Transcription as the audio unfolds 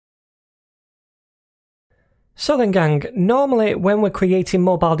So then gang, normally when we're creating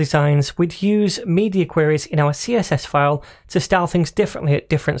mobile designs, we'd use media queries in our CSS file to style things differently at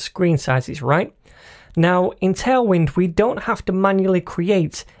different screen sizes, right? Now in Tailwind, we don't have to manually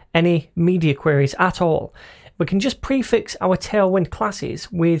create any media queries at all. We can just prefix our Tailwind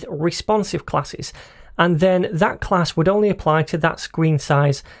classes with responsive classes, and then that class would only apply to that screen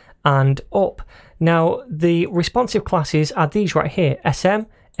size and up. Now the responsive classes are these right here, SM,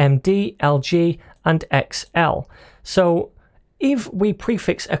 MD, LG, and XL. So if we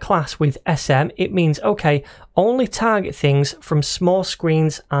prefix a class with SM, it means, okay, only target things from small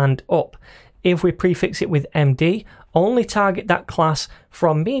screens and up. If we prefix it with MD, only target that class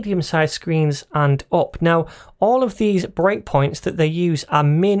from medium-sized screens and up. Now, all of these breakpoints that they use are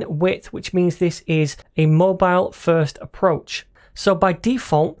min width, which means this is a mobile-first approach. So by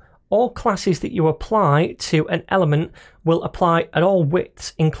default, all classes that you apply to an element will apply at all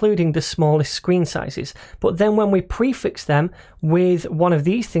widths, including the smallest screen sizes. But then when we prefix them with one of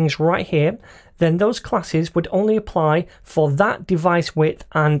these things right here, then those classes would only apply for that device width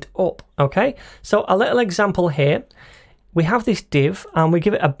and up, okay? So a little example here, we have this div and we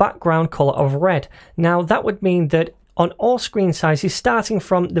give it a background color of red. Now that would mean that on all screen sizes, starting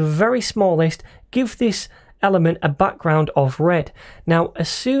from the very smallest, give this element a background of red. Now as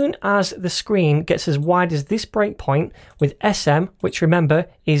soon as the screen gets as wide as this breakpoint with SM, which remember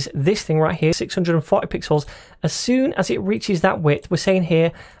is this thing right here, 640 pixels, as soon as it reaches that width, we're saying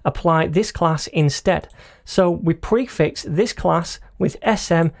here apply this class instead. So we prefix this class with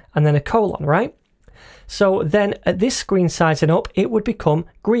SM and then a colon, right? So then at this screen size and up, it would become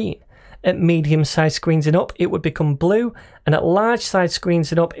green. At medium sized screens and up, it would become blue, and at large sized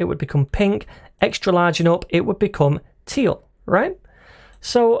screens and up, it would become pink. Extra large and up, it would become teal, right?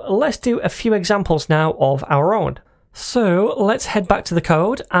 So let's do a few examples now of our own. So let's head back to the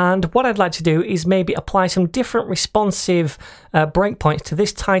code, and what I'd like to do is maybe apply some different responsive breakpoints to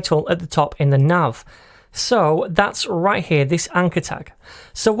this title at the top in the nav. So that's right here, this anchor tag.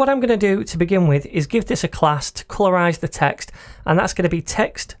 So what I'm going to do to begin with is give this a class to colorize the text, and that's going to be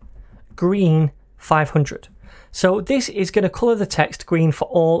text green 500. So this is going to color the text green for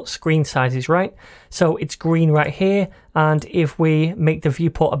all screen sizes, right? So it's green right here, and if we make the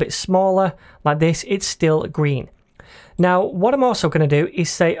viewport a bit smaller like this, it's still green. Now what I'm also going to do is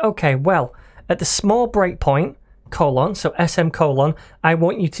say, okay, well, at the small breakpoint colon, so SM colon, I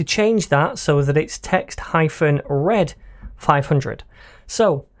want you to change that so that it's text hyphen red 500.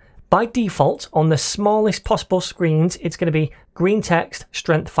 So by default, on the smallest possible screens, it's going to be green text,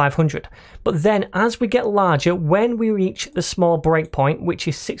 strength 500. But then as we get larger, when we reach the small breakpoint, which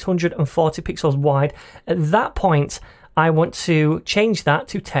is 640 pixels wide, at that point, I want to change that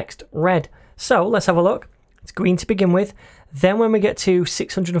to text red. So let's have a look. It's green to begin with. Then when we get to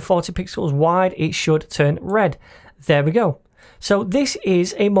 640 pixels wide, it should turn red. There we go. So this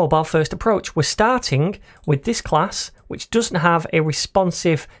is a mobile first approach. We're starting with this class, which doesn't have a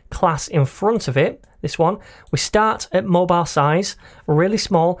responsive class in front of it, this one. We start at mobile size, really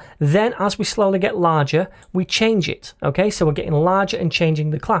small. Then as we slowly get larger, we change it. Okay, so we're getting larger and changing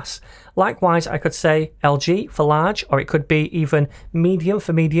the class. Likewise, I could say LG for large, or it could be even medium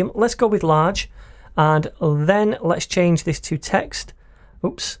for medium. Let's go with large. And then let's change this to text.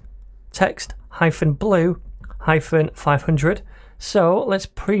 Oops, text hyphen blue hyphen 500. So let's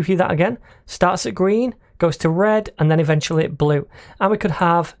preview that again. Starts at green, goes to red, and then eventually blue. And we could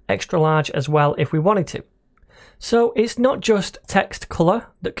have extra large as well if we wanted to. So it's not just text color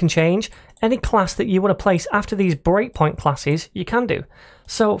that can change. Any class that you want to place after these breakpoint classes, you can do.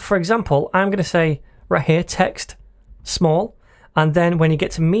 So for example, I'm going to say right here, text small. And then when you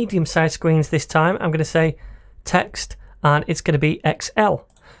get to medium sized screens this time, I'm going to say text, and it's going to be XL.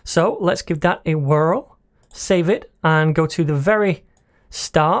 So let's give that a whirl. Save it and go to the very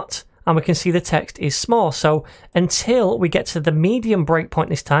start, and we can see the text is small. So until we get to the medium breakpoint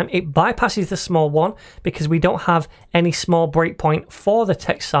this time, it bypasses the small one because we don't have any small breakpoint for the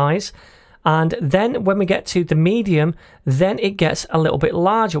text size. And then when we get to the medium, then it gets a little bit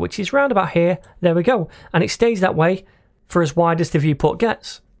larger, which is round about here. There we go. And it stays that way for as wide as the viewport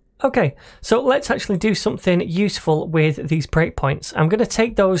gets. Okay, so let's actually do something useful with these breakpoints. I'm going to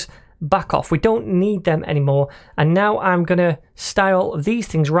take those back off. We don't need them anymore. And now I'm going to style these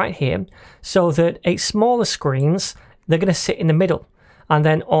things right here so that at smaller screens, they're going to sit in the middle. And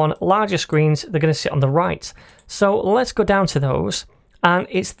then on larger screens, they're going to sit on the right. So let's go down to those. And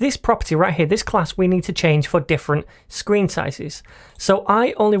it's this property right here, this class we need to change for different screen sizes. So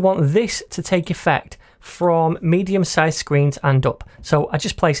I only want this to take effect from medium-sized screens and up. So I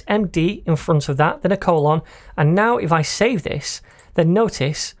just place MD in front of that, then a colon. And now if I save this, then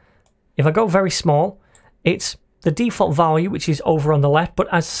notice, if I go very small, it's the default value, which is over on the left,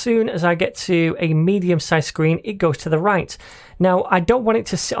 but as soon as I get to a medium-sized screen, it goes to the right. Now, I don't want it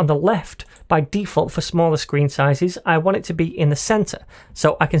to sit on the left by default for smaller screen sizes. I want it to be in the center.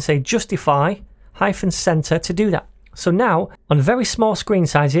 So I can say justify-center to do that. So now, on very small screen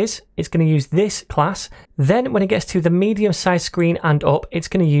sizes, it's going to use this class. Then when it gets to the medium-sized screen and up, it's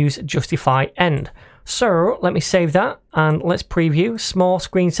going to use justify end. So let me save that and let's preview small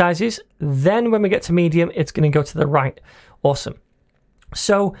screen sizes. Then when we get to medium, it's going to go to the right. Awesome.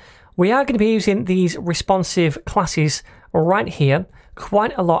 So we are going to be using these responsive classes right here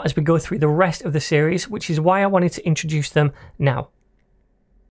quite a lot as we go through the rest of the series, which is why I wanted to introduce them now.